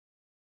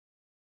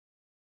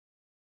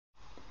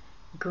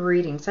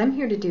Greetings. I'm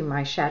here to do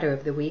my shadow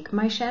of the week.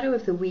 My shadow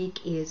of the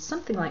week is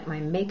something like my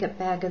makeup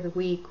bag of the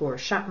week or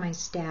shop my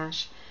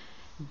stash.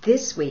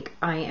 This week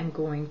I am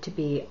going to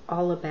be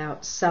all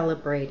about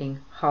celebrating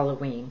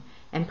Halloween,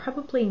 and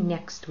probably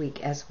next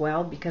week as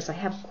well, because I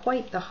have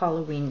quite the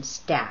Halloween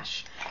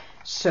stash.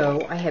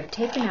 So I have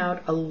taken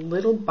out a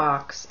little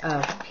box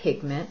of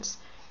pigments.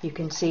 You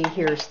can see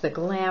here's the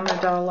Glamour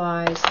Doll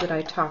Eyes that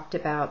I talked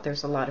about.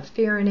 There's a lot of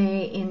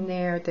Fyrinnae in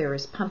there. There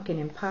is Pumpkin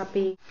and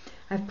Poppy.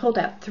 I've pulled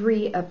out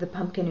 3 of the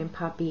Pumpkin and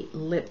Poppy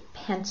lip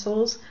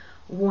pencils.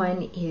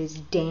 One is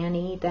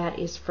Danny. That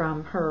is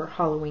from her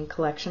Halloween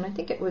collection. I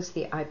think it was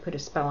the I Put a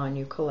Spell on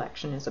You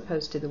collection as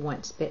opposed to the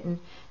Once Bitten.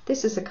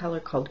 This is a color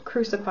called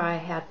Crucify. I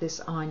had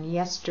this on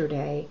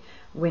yesterday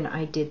when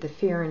I did the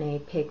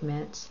Fyrinnae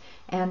pigments.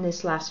 And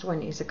this last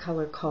one is a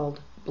color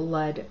called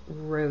Blood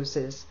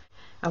Roses.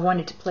 I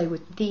wanted to play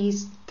with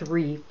these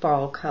 3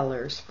 fall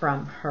colors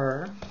from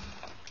her.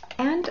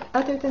 And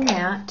other than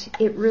that,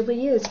 it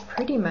really is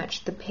pretty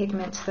much the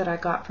pigments that I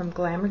got from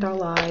Glamour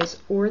Doll Eyes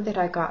or that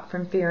I got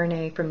from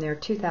Fyrinnae from their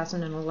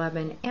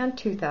 2011 and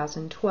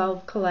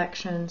 2012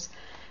 collections,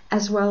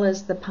 as well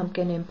as the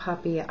Pumpkin and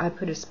Poppy I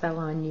Put a Spell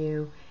on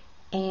You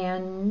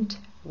and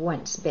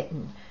Once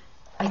Bitten.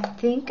 I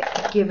think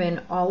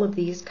given all of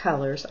these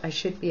colors, I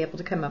should be able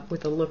to come up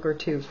with a look or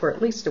two for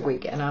at least a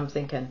week, and I'm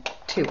thinking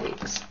 2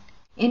 weeks.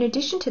 In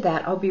addition to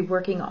that, I'll be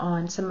working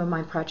on some of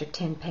my Project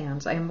 10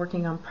 pans. I am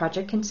working on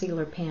Project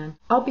Concealer Pan.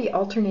 I'll be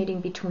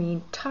alternating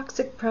between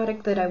toxic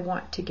product that I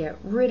want to get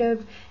rid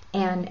of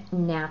and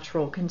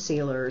natural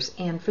concealers.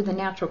 And for the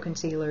natural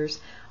concealers,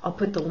 I'll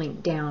put the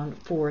link down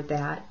for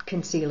that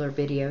concealer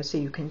video so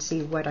you can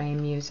see what I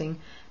am using.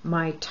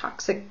 My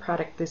toxic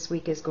product this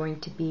week is going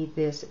to be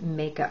this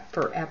Makeup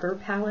Forever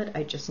palette.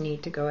 I just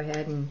need to go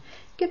ahead and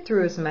get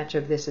through as much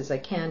of this as I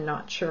can.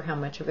 Not sure how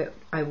much of it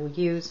I will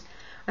use.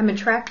 I'm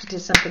attracted to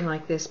something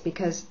like this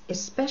because,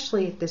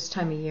 especially at this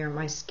time of year,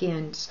 my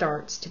skin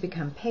starts to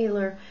become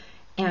paler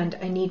and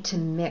I need to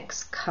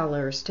mix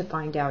colors to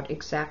find out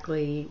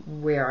exactly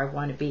where I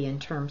want to be in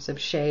terms of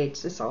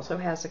shades. This also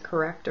has a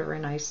corrector,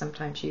 and I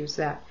sometimes use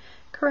that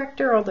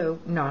corrector, although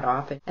not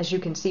often. As you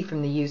can see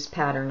from the use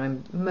pattern,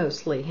 I'm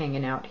mostly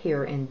hanging out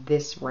here in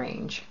this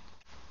range.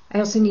 I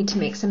also need to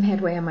make some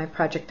headway on my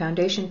Project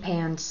Foundation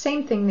pan.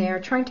 Same thing there,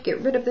 trying to get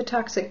rid of the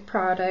toxic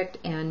product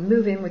and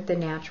move in with the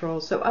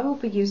natural. So I will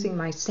be using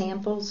my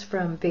samples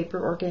from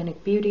Vapor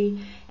Organic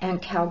Beauty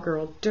and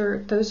Cowgirl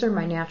Dirt. Those are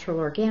my natural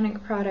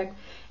organic product.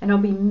 And I'll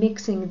be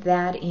mixing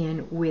that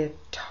in with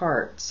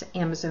Tarte's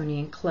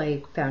Amazonian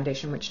Clay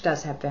Foundation, which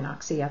does have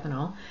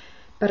phenoxyethanol.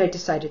 But I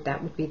decided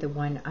that would be the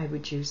one I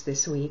would use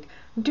this week.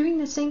 I'm doing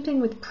the same thing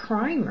with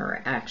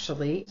primer,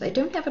 actually. I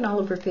don't have an all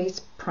over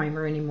face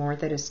primer anymore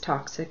that is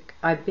toxic.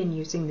 I've been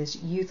using this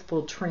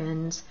Youthful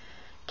Trends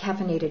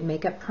caffeinated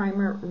makeup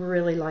primer.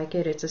 Really like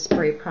it. It's a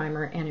spray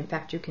primer, and in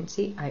fact you can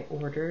see I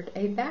ordered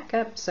a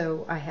backup,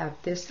 so I have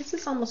this. This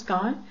is almost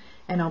gone,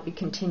 and I'll be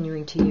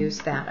continuing to use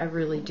that. I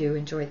really do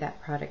enjoy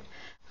that product.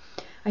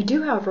 I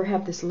do, however,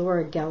 have this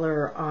Laura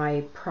Geller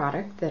eye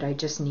product that I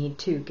just need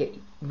to get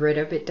rid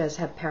of. It does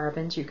have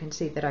parabens. You can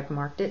see that I've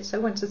marked it. So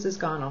once this is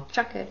gone, I'll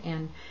chuck it,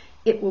 and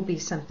it will be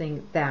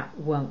something that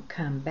won't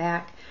come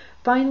back.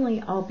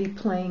 Finally, I'll be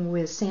playing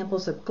with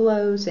samples of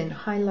glows and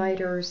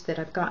highlighters that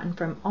I've gotten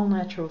from All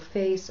Natural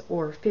Face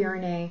or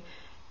Fyrinnae,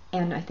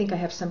 and I think I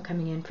have some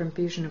coming in from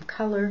Fusion of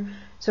Color.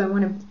 So I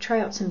want to try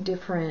out some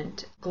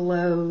different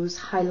glows,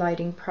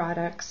 highlighting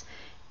products.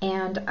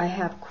 And I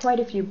have quite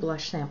a few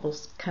blush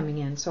samples coming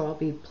in, so I'll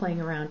be playing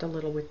around a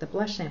little with the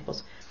blush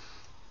samples.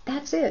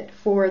 That's it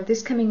for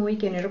this coming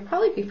week, and it'll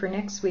probably be for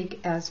next week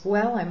as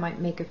well. I might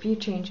make a few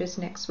changes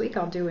next week.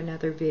 I'll do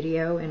another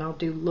video, and I'll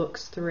do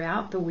looks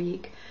throughout the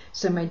week.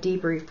 So my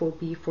debrief will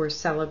be for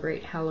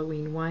Celebrate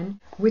Halloween 1.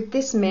 With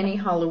this many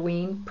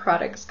Halloween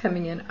products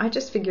coming in, I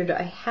just figured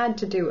I had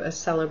to do a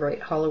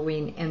Celebrate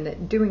Halloween, and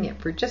that doing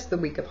it for just the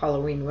week of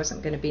Halloween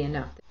wasn't going to be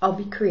enough. I'll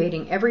be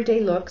creating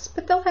everyday looks,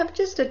 but they'll have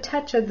just a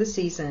touch of the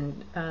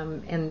season,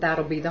 and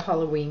that'll be the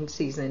Halloween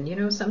season. You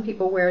know, some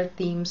people wear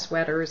theme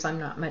sweaters. I'm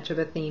not much of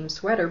a theme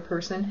sweater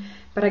person,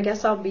 but I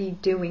guess I'll be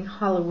doing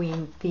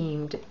Halloween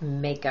themed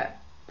makeup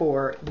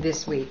for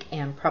this week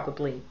and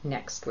probably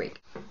next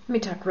week. Let me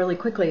talk really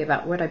quickly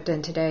about what I've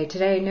done today.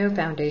 Today, no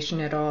foundation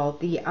at all.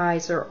 The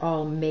eyes are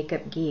all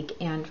Makeup Geek,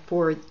 and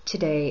for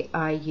today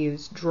I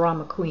used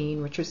Drama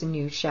Queen, which was a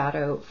new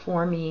shadow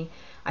for me.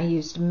 I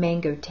used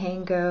Mango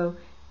Tango,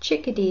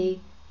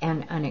 Chickadee,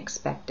 and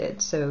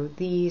Unexpected. So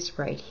these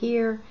right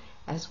here,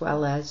 as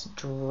well as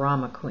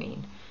Drama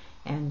Queen.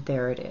 And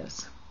there it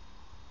is.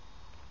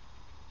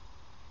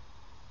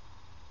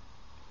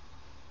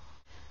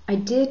 I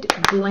did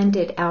blend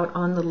it out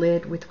on the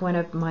lid with one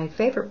of my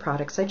favorite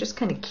products. I just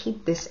kind of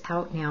keep this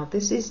out now.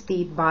 This is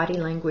the Body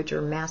Language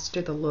or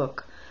Master the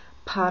Look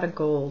Pot of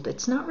Gold.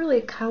 It's not really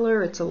a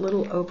color, it's a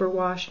little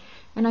overwash,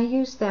 and I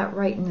used that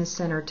right in the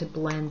center to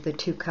blend the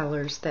 2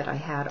 colors that I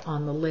had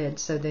on the lid,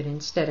 so that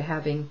instead of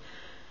having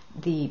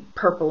the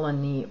purple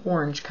and the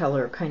orange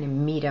color kind of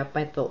meet up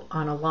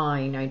on a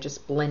line, I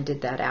just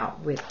blended that out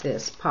with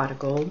this Pot of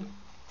Gold.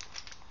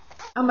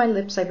 On my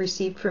lips, I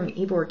received from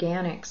Eve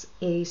Organics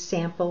a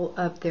sample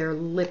of their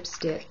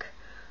lipstick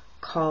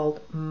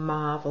called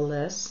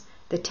Marvelous.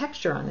 The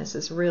texture on this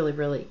is really,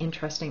 really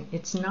interesting.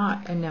 It's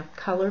not enough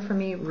color for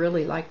me,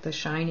 really like the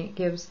shine it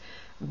gives,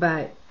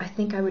 but I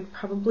think I would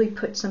probably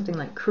put something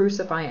like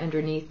Crucify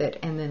underneath it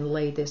and then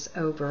lay this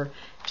over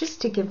just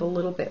to give a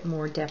little bit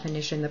more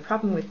definition. The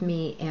problem with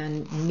me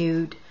and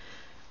nude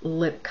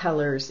lip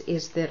colors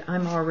is that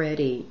I'm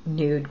already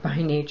nude by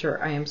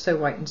nature. I am so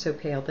white and so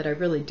pale that I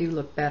really do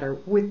look better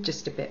with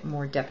just a bit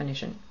more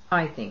definition,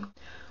 I think.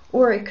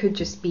 Or it could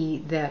just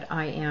be that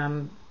I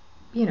am,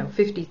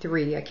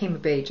 53. I came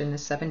of age in the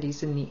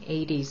 70s and the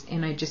 80s,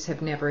 and I just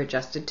have never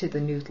adjusted to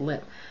the nude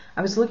lip.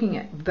 I was looking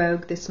at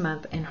Vogue this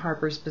month and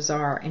Harper's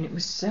Bazaar, and it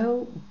was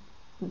so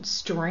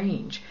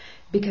strange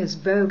because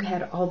Vogue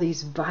had all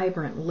these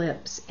vibrant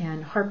lips,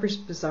 and Harper's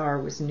Bazaar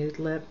was nude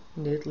lip,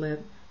 nude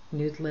lip,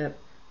 nude lip,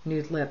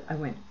 nude lip. I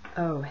went,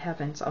 oh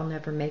heavens, I'll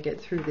never make it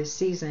through this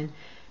season.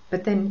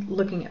 But then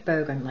looking at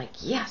Vogue, I'm like,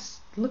 yes,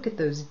 look at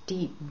those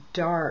deep,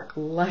 dark,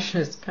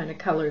 luscious kind of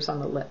colors on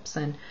the lips,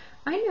 and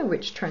I know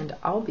which trend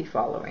I'll be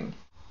following.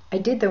 I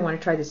did though want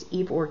to try this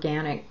Eve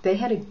Organic. They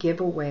had a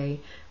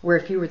giveaway where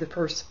if you were the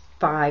first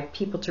 5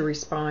 people to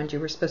respond, you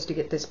were supposed to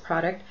get this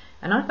product,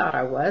 and I thought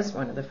I was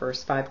one of the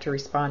first 5 to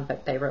respond,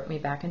 but they wrote me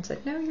back and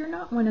said, no, you're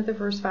not one of the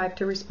first 5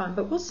 to respond,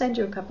 but we'll send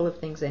you a couple of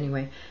things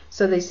anyway.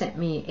 So they sent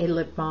me a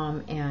lip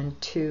balm and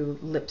 2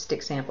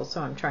 lipstick samples,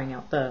 so I'm trying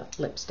out the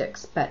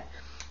lipsticks. But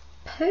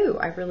pooh,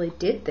 I really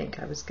did think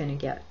I was going to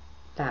get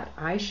that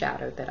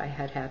eyeshadow that I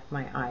had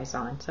my eyes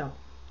on, so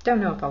don't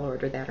know if I'll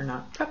order that or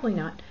not. Probably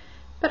not.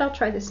 But I'll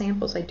try the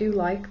samples. I do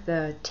like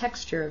the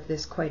texture of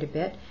this quite a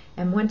bit.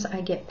 And once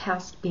I get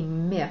past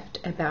being miffed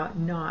about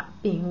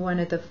not being one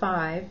of the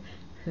 5,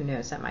 who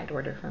knows, I might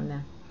order from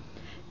them.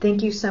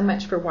 Thank you so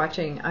much for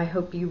watching. I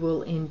hope you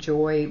will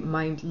enjoy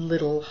my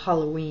little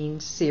Halloween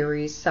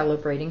series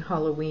celebrating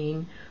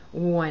Halloween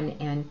 1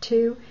 and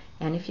 2.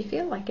 And if you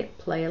feel like it,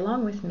 play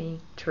along with me.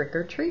 Trick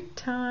or treat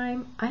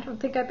time. I don't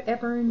think I've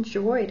ever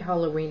enjoyed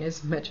Halloween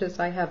as much as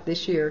I have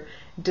this year,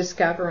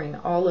 discovering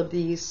all of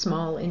these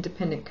small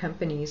independent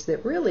companies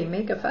that really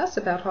make a fuss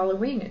about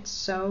Halloween. It's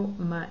so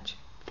much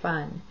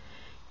fun.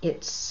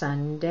 It's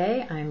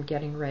Sunday. I'm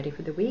getting ready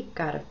for the week.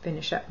 Got to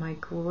finish up my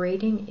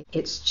grading.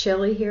 It's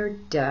chilly here,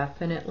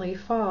 definitely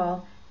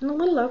fall, and a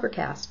little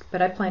overcast,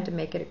 but I plan to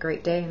make it a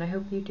great day, and I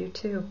hope you do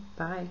too.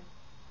 Bye.